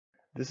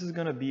This is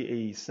going to be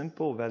a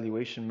simple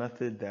valuation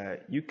method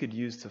that you could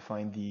use to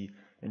find the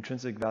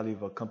intrinsic value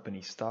of a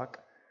company stock.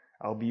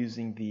 I'll be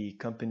using the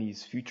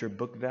company's future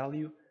book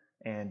value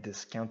and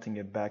discounting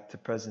it back to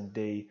present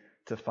day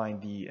to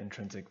find the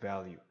intrinsic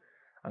value.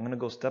 I'm going to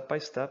go step by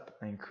step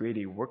and create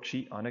a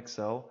worksheet on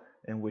Excel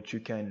in which you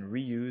can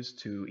reuse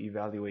to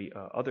evaluate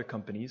other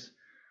companies.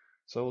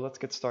 So let's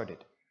get started.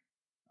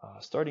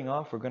 Starting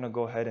off, we're going to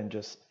go ahead and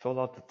just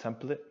fill out the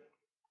template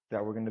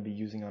that we're going to be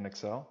using on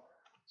Excel.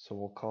 So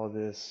we'll call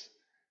this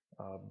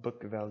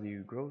book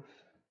value growth.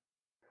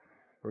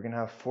 We're going to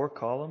have 4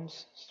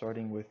 columns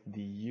starting with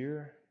the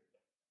year,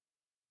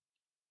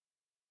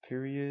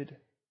 period,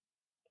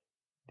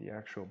 the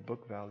actual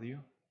book value,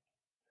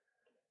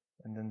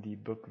 and then the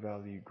book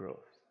value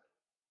growth.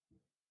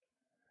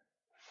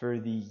 For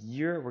the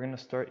year, we're going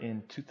to start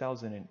in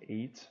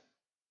 2008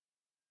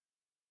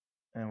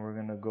 and we're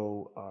going to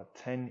go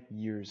 10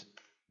 years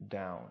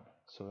down.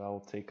 So that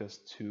will take us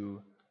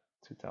to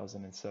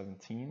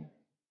 2017.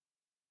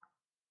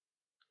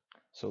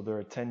 So there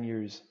are 10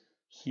 years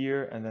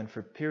here, and then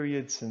for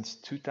periods, since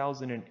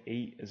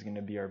 2008 is going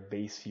to be our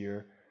base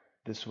year,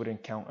 this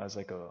wouldn't count as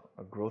like a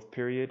growth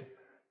period.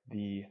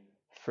 The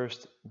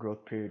first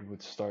growth period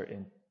would start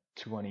in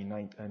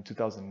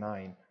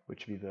 2009,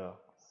 which would be the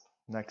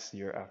next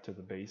year after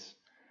the base.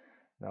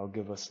 That will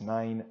give us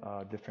 9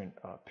 different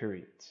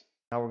periods.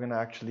 Now we're going to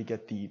actually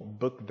get the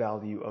book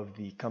value of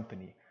the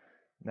company.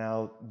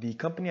 Now the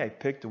company I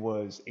picked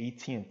was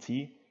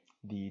AT&T,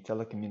 the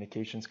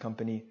telecommunications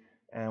company,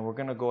 and we're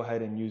going to go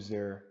ahead and use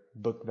their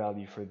book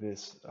value for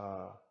this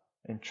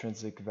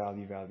intrinsic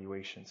value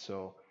valuation.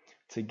 So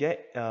to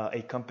get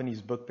a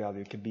company's book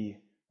value, it could be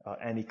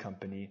any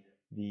company.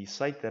 The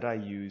site that I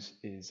use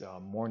is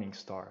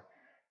Morningstar,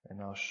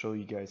 and I'll show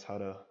you guys how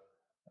to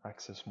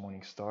access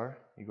Morningstar.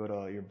 You go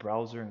to your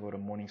browser and go to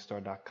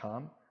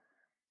morningstar.com,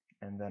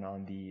 and then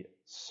on the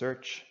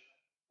search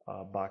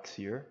box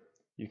here,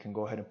 you can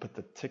go ahead and put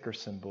the ticker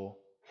symbol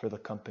for the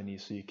company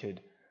so you could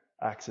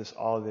access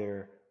all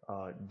their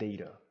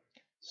data.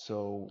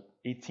 So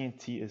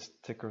AT&T is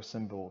ticker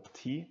symbol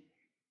T,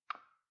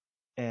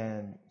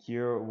 and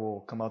here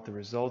will come out the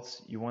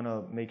results. You want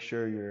to make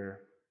sure you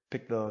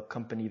pick the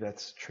company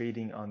that's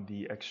trading on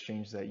the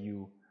exchange that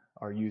you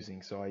are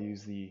using. So I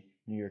use the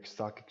New York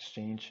Stock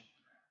Exchange.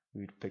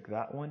 We'd pick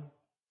that one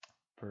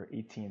for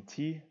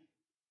AT&T.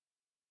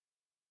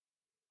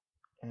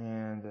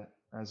 And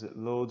as it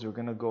loads, we're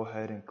going to go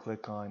ahead and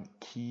click on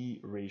key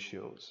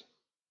ratios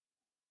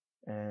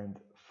and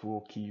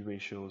full key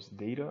ratios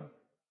data.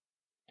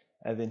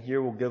 And then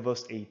here will give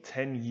us a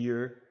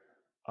 10-year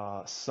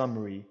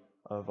summary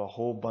of a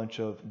whole bunch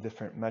of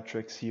different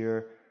metrics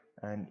here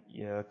and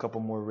a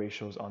couple more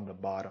ratios on the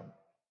bottom.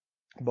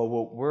 But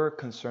what we're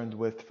concerned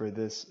with for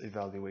this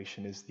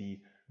evaluation is the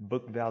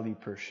book value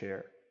per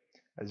share.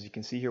 As you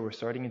can see here, we're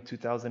starting in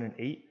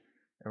 2008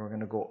 and we're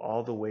going to go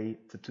all the way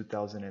to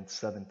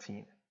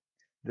 2017.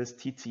 This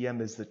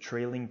TTM is the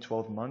trailing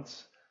 12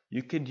 months.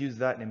 You could use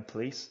that in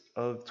place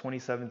of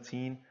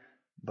 2017,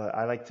 but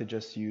I like to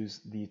just use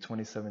the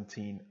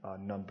 2017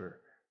 number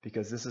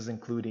because this is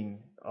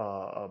including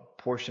a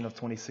portion of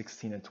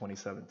 2016 and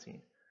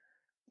 2017.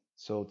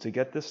 So to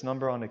get this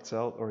number on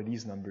Excel, or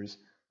these numbers,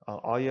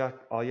 all you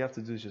have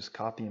to do is just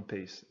copy and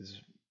paste.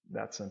 It's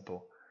that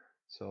simple.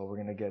 So we're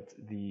going to get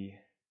the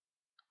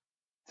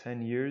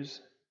 10 years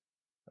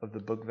of the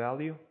book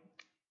value,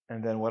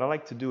 and then what I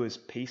like to do is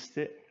paste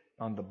it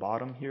on the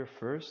bottom here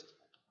first,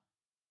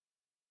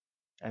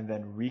 and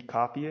then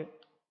recopy it,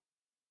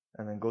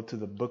 and then go to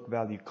the book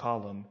value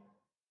column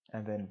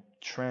and then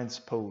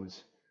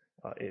transpose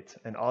it.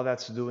 And all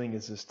that's doing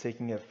is just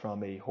taking it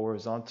from a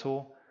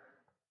horizontal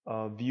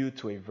view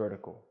to a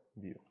vertical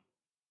view.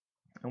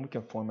 And we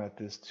can format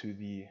this to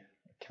the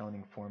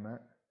accounting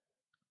format.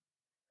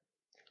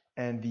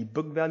 And the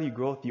book value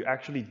growth, you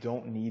actually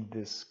don't need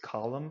this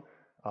column.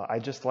 I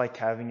just like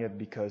having it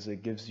because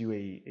it gives you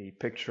a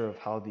picture of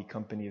how the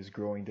company is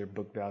growing their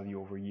book value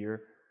over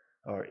year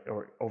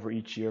or over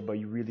each year, but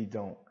you really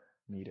don't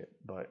need it.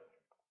 But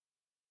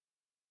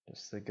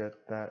just to get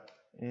that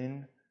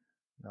in,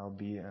 that'll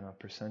be in a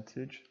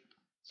percentage.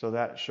 So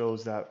that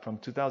shows that from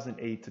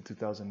 2008 to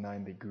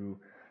 2009, they grew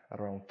at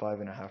around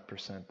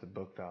 5.5% the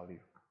book value.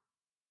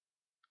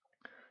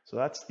 So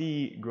that's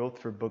the growth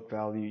for book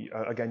value.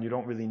 Again, you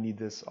don't really need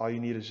this. All you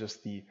need is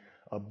just the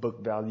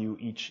book value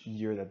each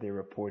year that they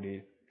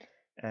reported.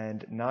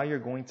 And now you're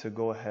going to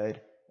go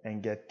ahead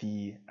and get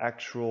the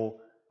actual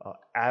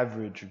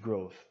average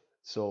growth.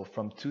 So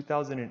from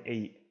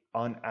 2008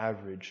 on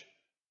average,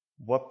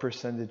 what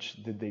percentage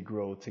did they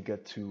grow to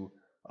get to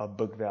a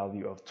book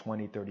value of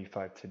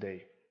 2035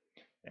 today?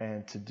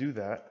 And to do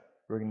that,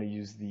 we're going to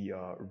use the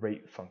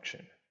rate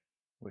function,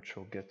 which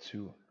we'll get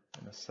to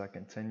in a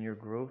second. 10-year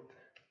growth.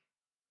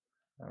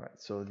 All right,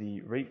 so the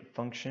rate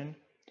function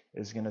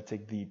is going to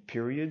take the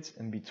periods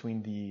in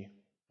between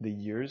the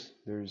years.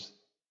 There's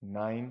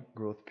 9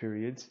 growth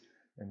periods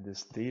in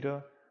this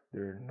data.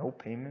 There are no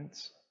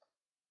payments.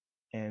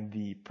 And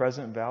the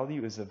present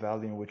value is the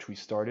value in which we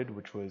started,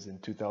 which was in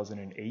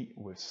 2008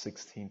 with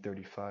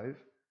 1635.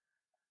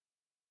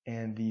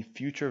 And the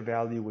future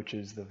value, which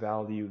is the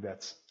value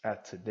that's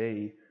at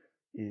today,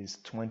 is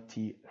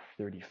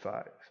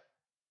 2035.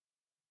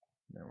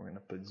 Then we're going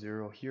to put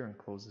 0 here and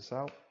close this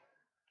out.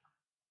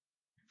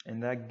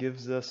 And that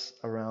gives us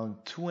around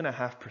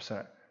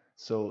 2.5%.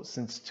 So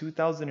since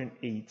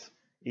 2008,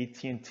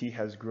 AT&T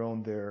has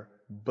grown their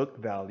book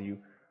value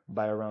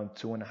by around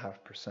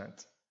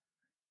 2.5%.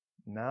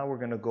 Now we're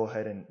going to go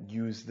ahead and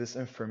use this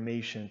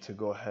information to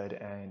go ahead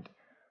and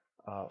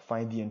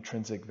find the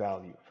intrinsic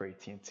value for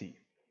AT&T.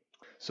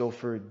 So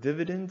for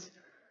dividends,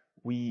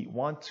 we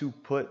want to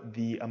put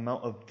the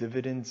amount of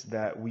dividends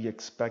that we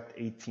expect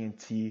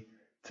AT&T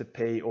to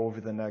pay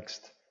over the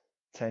next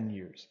 10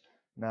 years.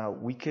 Now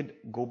we could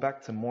go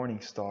back to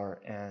Morningstar,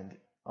 and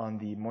on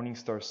the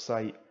Morningstar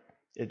site,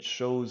 it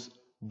shows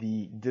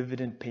the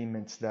dividend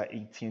payments that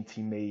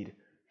AT&T made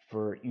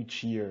for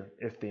each year,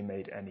 if they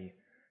made any.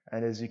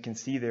 And as you can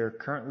see, they're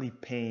currently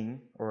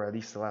paying, or at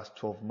least the last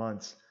 12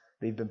 months,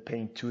 they've been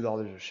paying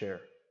 $2 a share.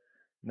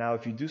 Now,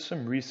 if you do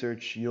some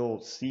research,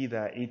 you'll see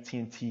that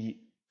AT&T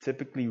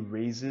typically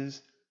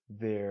raises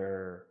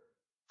their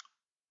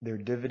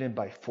dividend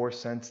by 4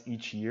 cents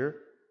each year,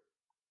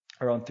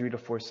 around 3 to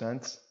 4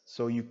 cents.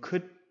 So you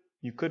could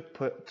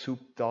put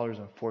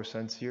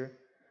 $2.04 here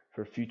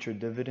for future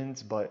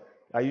dividends, but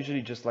I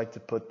usually just like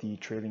to put the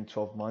trailing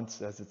 12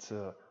 months as it's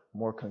a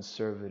more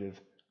conservative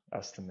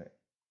estimate.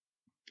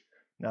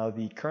 Now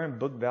the current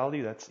book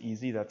value, that's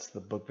easy. That's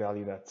the book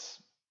value that's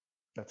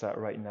at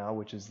right now,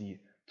 which is the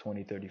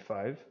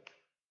 2035.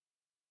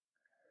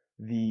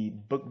 The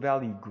book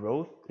value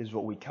growth is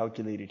what we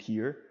calculated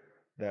here,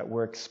 that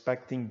we're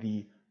expecting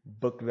the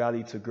book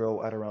value to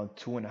grow at around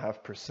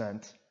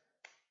 2.5%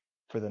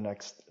 for the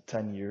next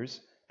 10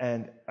 years.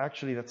 And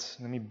actually, let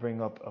me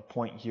bring up a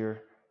point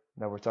here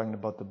that we're talking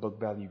about the book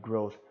value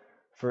growth.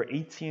 For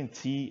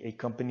AT&T, a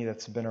company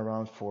that's been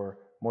around for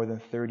more than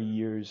 30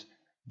 years,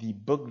 the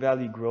book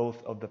value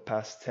growth of the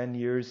past 10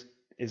 years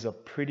is a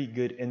pretty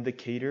good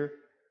indicator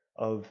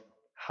of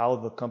how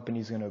the company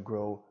is going to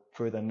grow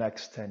for the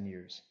next 10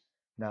 years.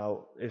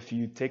 Now, if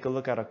you take a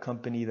look at a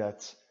company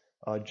that's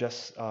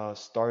just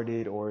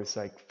started, or it's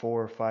like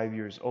 4 or 5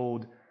 years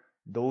old,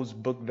 those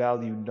book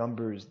value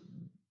numbers,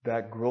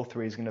 that growth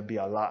rate is going to be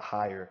a lot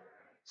higher.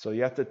 So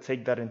you have to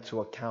take that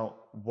into account,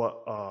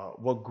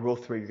 what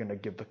growth rate you're going to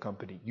give the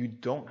company. You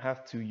don't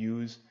have to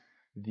use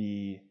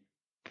the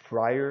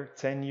prior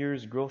 10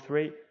 years growth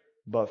rate,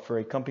 but for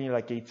a company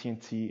like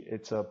AT&T,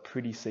 it's a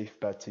pretty safe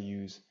bet to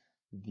use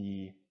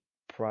the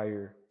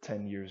prior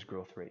 10 years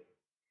growth rate.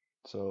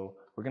 So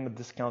we're going to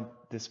discount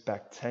this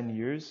back 10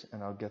 years,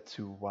 and I'll get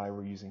to why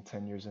we're using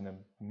 10 years in a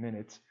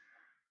minute.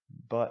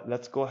 But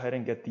let's go ahead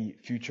and get the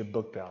future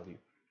book value.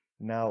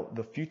 Now,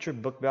 the future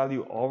book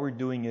value, all we're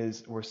doing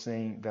is we're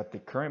saying that the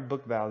current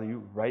book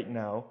value right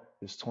now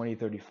is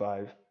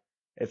 2035.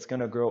 It's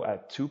going to grow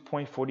at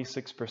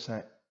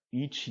 2.46%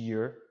 each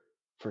year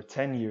for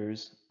 10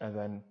 years, and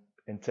then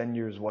in 10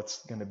 years,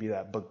 what's going to be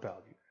that book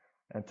value?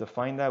 And to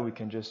find that, we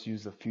can just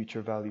use the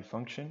future value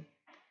function,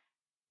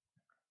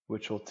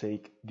 which will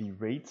take the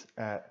rate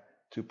at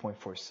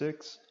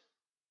 2.46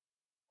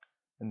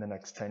 in the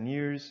next 10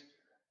 years.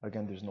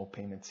 Again, there's no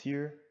payments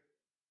here.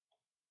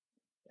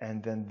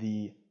 And then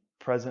the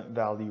present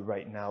value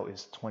right now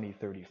is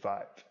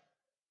 2035.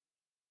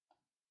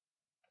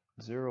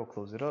 0,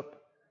 close it up,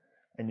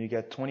 and you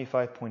get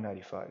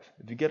 25.95.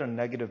 If you get a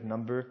negative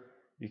number,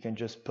 you can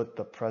just put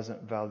the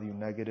present value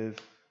negative,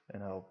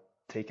 and I'll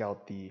take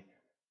out the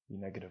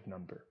negative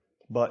number.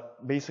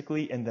 But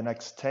basically, in the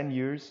next 10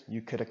 years,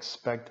 you could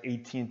expect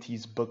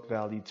AT&T's book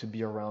value to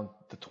be around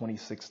the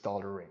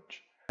 $26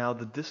 range. Now,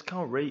 the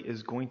discount rate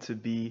is going to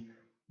be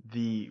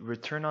the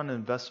return on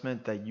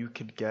investment that you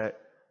could get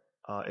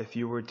if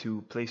you were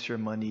to place your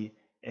money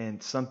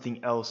in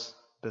something else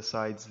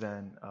besides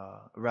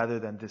rather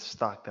than this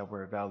stock that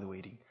we're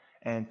evaluating.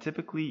 And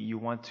typically, you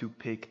want to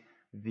pick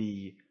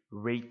the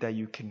rate that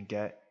you can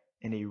get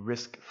in a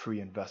risk-free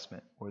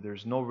investment, where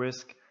there's no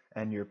risk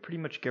and you're pretty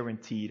much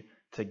guaranteed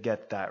to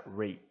get that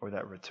rate or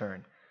that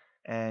return.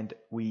 And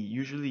we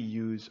usually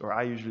use, or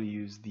I usually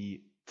use,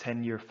 the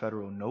 10-year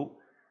federal note.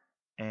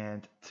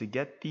 And to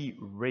get the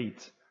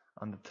rate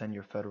on the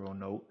 10-year federal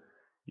note,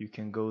 you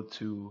can go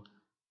to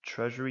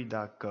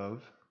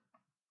treasury.gov.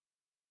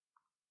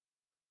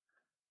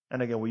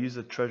 And again, we use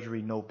the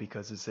treasury note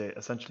because it's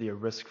essentially a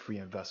risk-free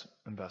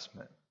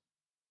investment.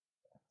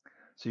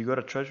 So you go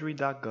to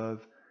treasury.gov,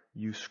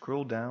 you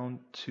scroll down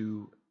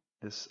to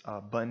this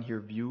button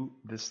here, view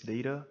this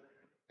data,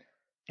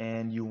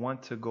 and you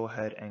want to go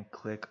ahead and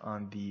click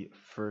on the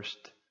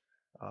first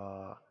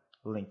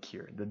link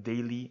here, the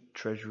daily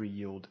treasury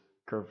yield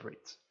curve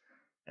rates.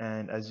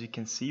 And as you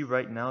can see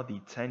right now,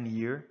 the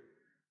 10-year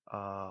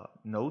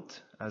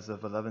note as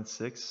of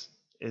 11/6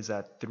 is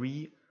at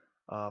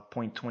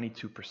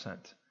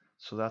 3.22%.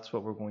 So that's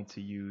what we're going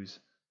to use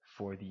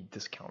for the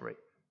discount rate,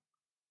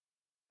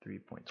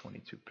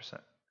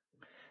 3.22%.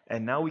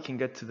 And now we can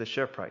get to the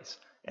share price.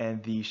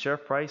 And the share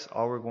price,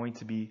 all we're going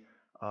to be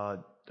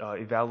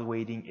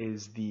evaluating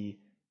is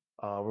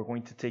we're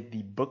going to take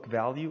the book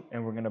value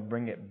and we're going to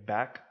bring it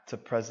back to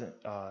present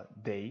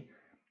day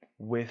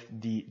with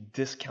the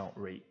discount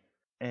rate.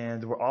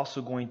 And we're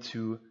also going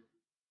to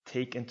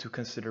take into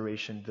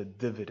consideration the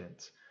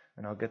dividends.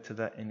 And I'll get to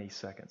that in a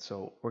second.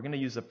 So we're going to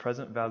use the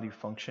present value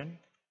function.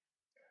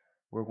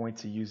 We're going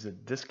to use the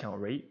discount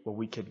rate, what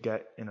we could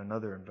get in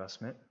another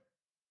investment.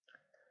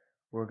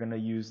 We're going to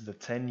use the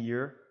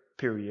 10-year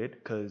period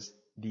because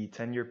the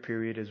 10-year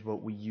period is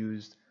what we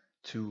used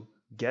to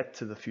get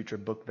to the future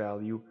book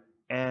value,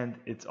 and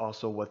it's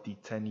also what the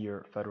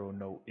 10-year federal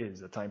note is,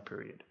 the time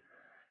period.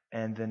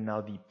 And then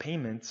now the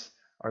payments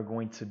are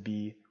going to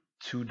be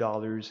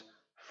 $2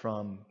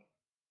 from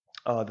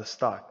the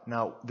stock.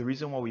 Now, the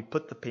reason why we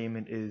put the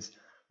payment is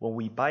when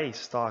we buy a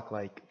stock,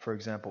 like for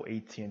example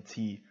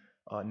AT&T,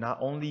 not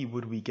only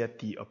would we get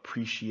the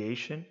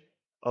appreciation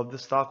of the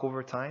stock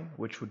over time,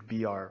 which would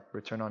be our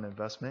return on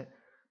investment,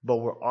 but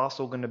we're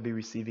also going to be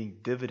receiving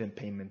dividend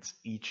payments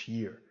each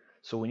year.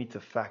 So we need to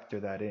factor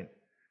that in.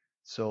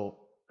 So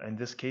in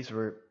this case,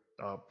 we're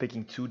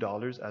picking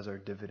 $2 as our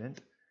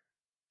dividend.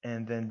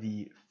 And then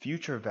the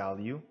future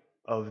value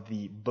of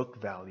the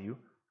book value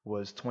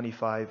was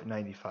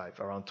 $25.95,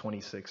 around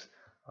 $26.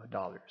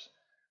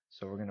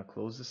 So we're going to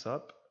close this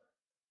up.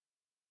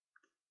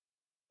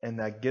 And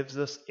that gives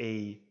us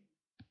a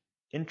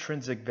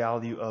intrinsic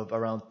value of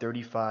around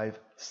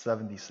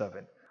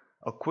 $35.77.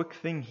 A quick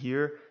thing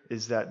here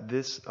is that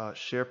this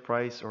share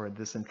price or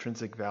this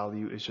intrinsic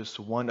value is just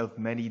one of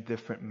many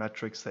different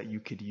metrics that you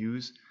could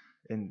use.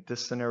 In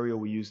this scenario,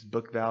 we used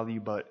book value,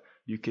 but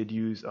you could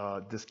use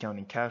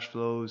discounting cash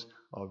flows,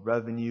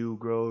 revenue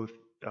growth,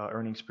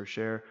 earnings per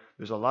share.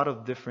 There's a lot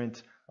of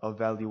different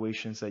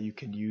valuations that you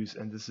can use,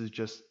 and this is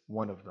just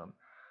one of them.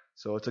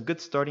 So it's a good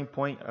starting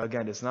point.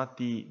 Again, it's not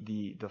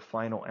the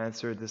final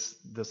answer. This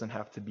doesn't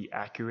have to be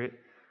accurate,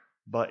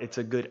 but it's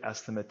a good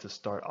estimate to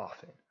start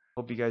off in.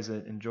 Hope you guys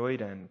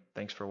enjoyed, and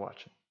thanks for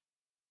watching.